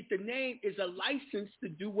if they get the name, is a license to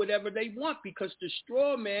do whatever they want, because the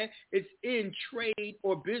straw man is in trade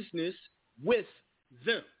or business with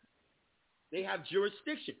them. They have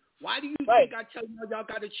jurisdiction. Why do you think I tell y'all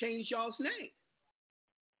got to change y'all's name?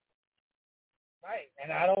 Right,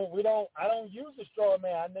 and I don't use the straw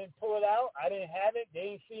man. I didn't pull it out. I didn't have it. They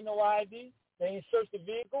ain't see no ID. They ain't search the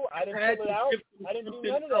vehicle. I didn't pull it out. I didn't do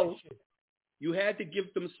none of that shit. You had to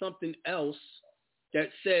give them something else that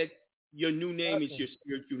said your new name is your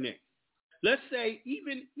spiritual name. Let's say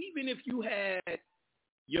even if you had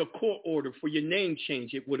your court order for your name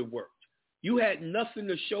change, it would have worked. You had nothing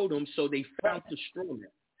to show them, so they found the straw man.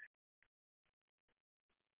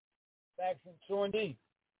 Facts and true indeed.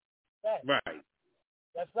 Facts. Right.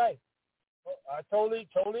 That's right. I totally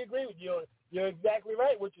agree with you. You're exactly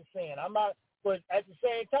right what you're saying. I'm not, but at the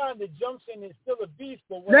same time, the junction is still a beast.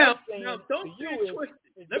 But what I'm saying now, don't get it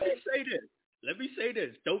twisted. Let me say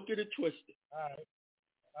this. Don't get it twisted. All right.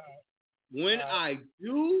 When I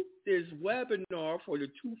do this webinar for the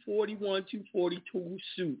 241, 242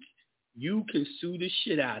 suits, you can sue the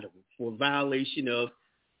shit out of them for violation of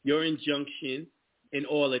your injunction and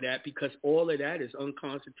all of that, because all of that is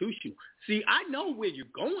unconstitutional. See, I know where you're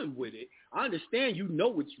going with it. I understand you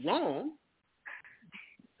know it's wrong,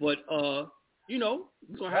 but you know,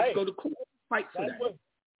 we're gonna have to go to court and fight for that.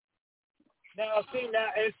 Now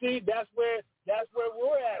that's where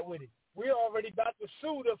we're at with it. We're already about to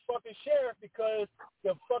sue the fucking sheriff because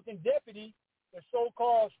the fucking deputy, the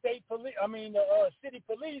so-called city police,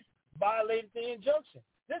 violated the injunction.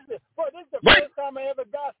 This is the first time I ever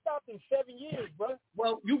got stopped in 7 years, bro.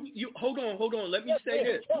 Well, you hold on. Let me say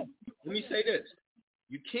this.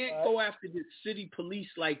 You can't go after the city police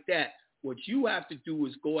like that. What you have to do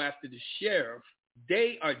is go after the sheriff.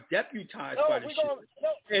 They are deputized by the sheriff,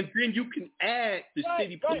 and then you can add the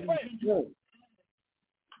city police.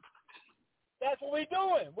 That's what we're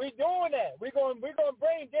doing. We're doing that. We're going to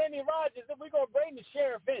bring Danny Rogers and we're going to bring the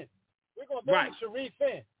sheriff in. We're going to bring the Sharif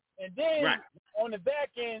in. And then on the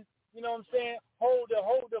back end, you know what I'm saying, hold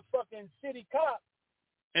the fucking city cop.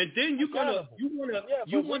 And then you want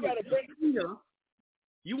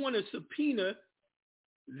to subpoena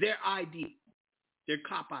their ID, their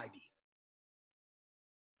cop ID.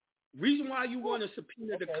 Reason why you want to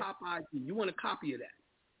subpoena the cop ID, you want a copy of that.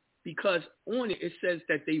 Because on it says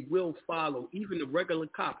that they will follow, even the regular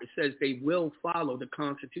cop, it says they will follow the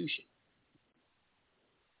Constitution.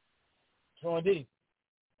 So indeed.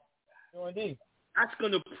 That's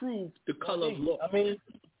going to prove the color of law. I mean,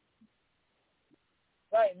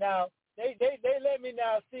 right now, they let me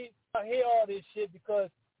now see, I hear all this shit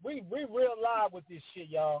because we real live with this shit,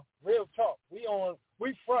 y'all. Real talk. We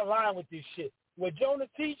front line with this shit. What Jonah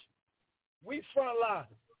teach, we front line.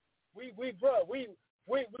 We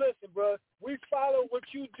listen, bro. We follow what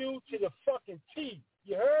you do to the fucking T.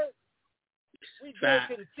 You heard? We do it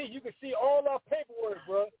to the T. You can see all our paperwork,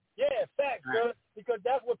 bro. Yeah, facts, bro. Because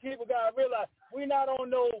that's what people gotta realize. We not on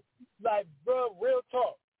no bro, real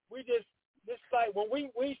talk. We just like when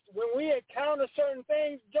we encounter certain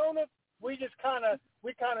things, Jonah, we kind of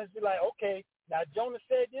be like, okay, now Jonah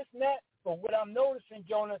said this and that, but what I'm noticing,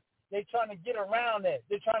 Jonah, they trying to get around that.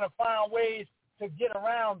 They're trying to find ways to get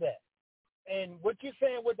around that. And what you're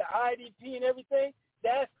saying with the IDP and everything,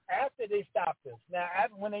 that's after they stopped us. Now,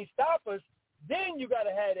 when they stop us, then you got to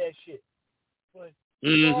have that shit. But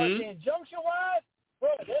the injunction-wise,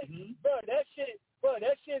 that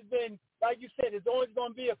shit's been, like you said, there's always going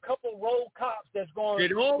to be a couple road cops that's going to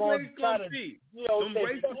try to be. You know, them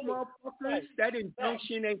racist motherfuckers, that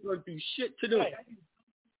injunction ain't going to do shit to them.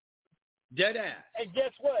 Dead ass. And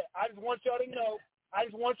guess what? I just want y'all to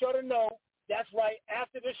know, that's right,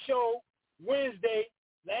 after the show,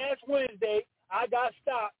 last Wednesday, I got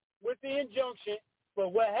stopped with the injunction.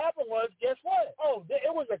 But what happened was, guess what? Oh,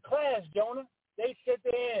 it was a class, Jonah. They sit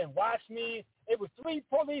there and watched me. It was 3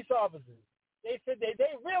 police officers. They said they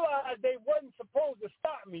realized they wasn't supposed to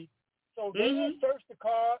stop me. So they didn't search the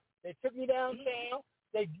car. They took me downtown.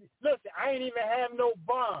 Listen, I ain't even have no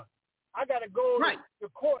bond. I got to go to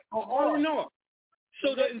court. No.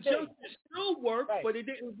 So the injunction still worked, but it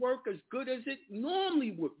didn't work as good as it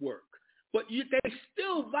normally would work. But they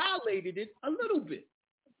still violated it a little bit.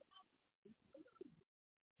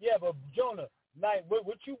 Yeah, but Jonah, like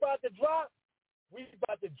what you about to drop, we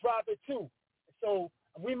about to drop it too. So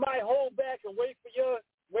we might hold back and wait for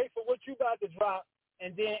what you about to drop,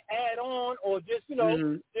 and then add on, or just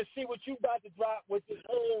just see what you about to drop with this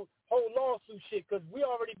whole lawsuit shit. Because we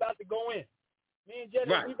already about to go in. Me and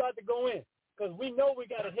Jenny, we about to go in because we know we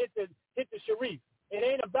got to hit the Sharif. It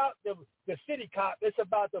ain't about the city cop. It's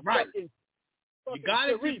about the fucking you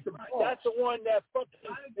gotta Sharif. get the ball. That's the one that fucking.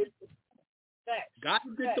 Got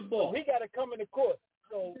to get the ball. So he got to come into court.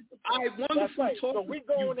 So I wonderful talking so we to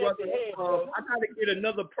going you, brother. head, bro. I got to get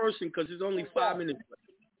another person because there's only 5 minutes left.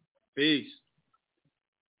 Peace.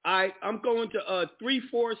 I'm going to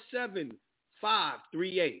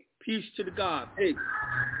 347-538. Peace to the God. Peace.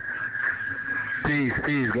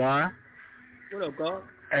 Peace, God. What up, God?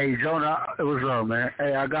 Hey, Jonah, what's up, man?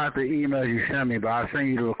 Hey, I got the email you sent me, but I'll send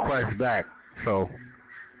you the request back. So,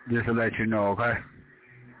 just to let you know, okay?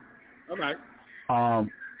 All right.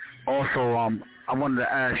 Also, I wanted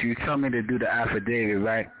to ask you, tell me to do the affidavit,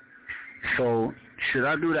 right? So, should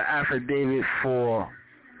I do the affidavit for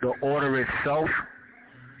the order itself?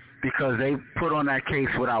 Because they put on that case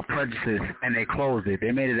without prejudice and they closed it.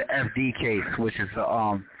 They made it an FD case, which is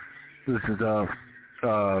a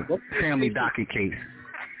family docket case.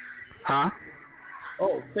 Huh?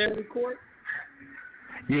 Oh, family court?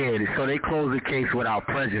 Yeah, so they closed the case without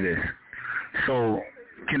prejudice. So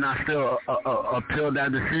can I still appeal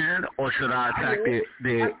that decision, or should I attack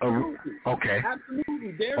okay.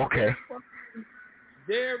 Absolutely.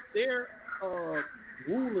 Their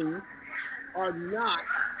rulings are not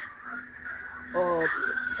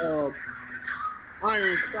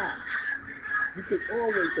ironclad. You could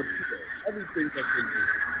always appeal everything that they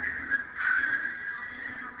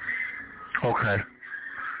do. Okay.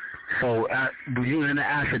 So using the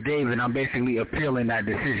affidavit, I'm basically appealing that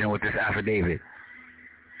decision with this affidavit.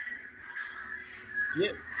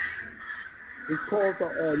 Yes. It's called a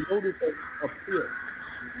notice of appeal.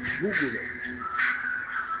 Google it.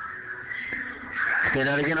 Say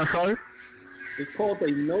that again, I'm sorry? It's called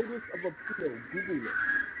a notice of appeal. Google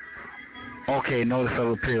it. Okay, notice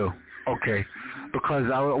of appeal. Okay. Because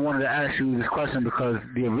I wanted to ask you this question because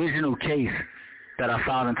the original case that I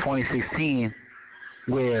filed in 2016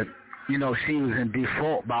 where, you know, she was in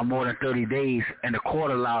default by more than 30 days and the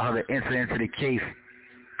court allowed her to enter into the case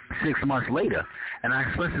 6 months later. And I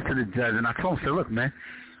expressed it to the judge and I told him, look, man,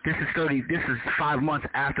 this is 5 months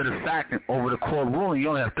after the fact and over the court ruling, you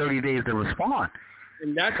only have 30 days to respond.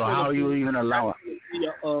 And that's so how are you even allow it?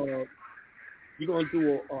 You're going to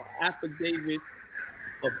do an affidavit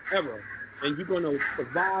of error, and you're going to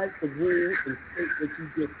provide the rules and state what you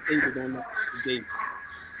just stated on that affidavit.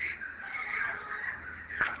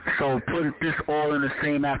 So put this all in the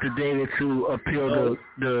same affidavit to appeal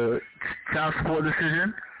the child support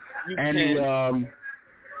decision and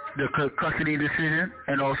the custody decision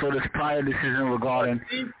and also this prior decision regarding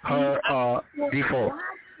her default.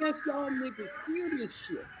 Why can't y'all niggas hear this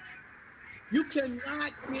shit? You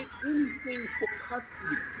cannot get anything for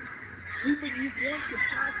custody. Either you want the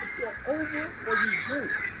child support over or you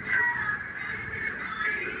don't.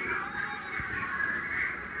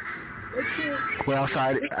 Well, I'm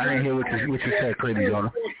sorry, I didn't hear what you said clearly,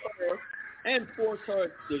 Jonah. And force her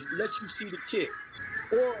to let you see the kid.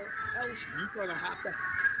 Or else you're going to have to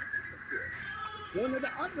one or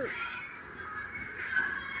the other.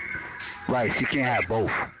 Right, she can't have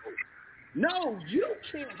both. No, you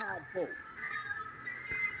can't have both.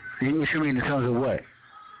 What you mean in terms of what?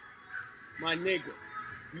 My nigga,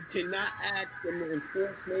 you cannot ask them to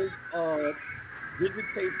enforce those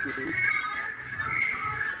visitation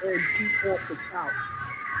and keep off the couch.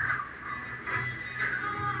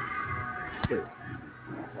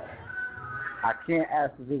 I can't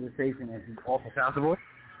ask for visitation and keep off the child support?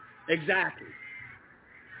 Exactly.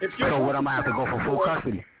 So what, I'm going to have to go for full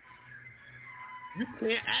custody? You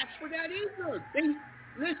can't ask for that either.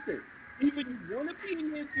 Listen, either you want to be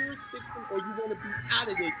in their jurisdiction or you want to be out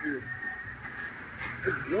of their jurisdiction.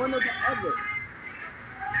 It's one or the other.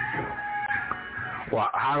 Well,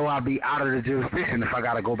 how do I be out of the jurisdiction if I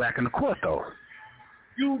got to go back in the court, though?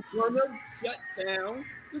 You're going to shut down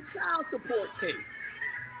the child support case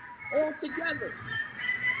altogether.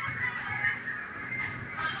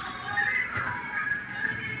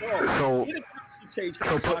 So get a consultation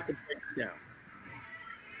so I can break it down.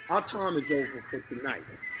 Our time is over for tonight.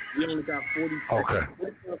 We only got 40 seconds. Okay. Get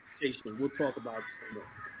a consultation. We'll talk about it some more.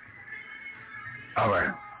 All right.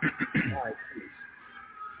 All right, please.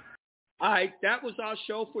 All right, that was our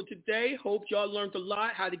show for today. Hope y'all learned a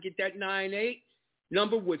lot, how to get that 9-8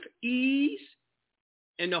 number with ease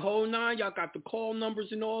and the whole nine. Y'all got the call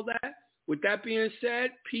numbers and all that. With that being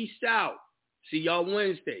said, peace out. See y'all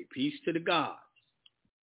Wednesday. Peace to the God.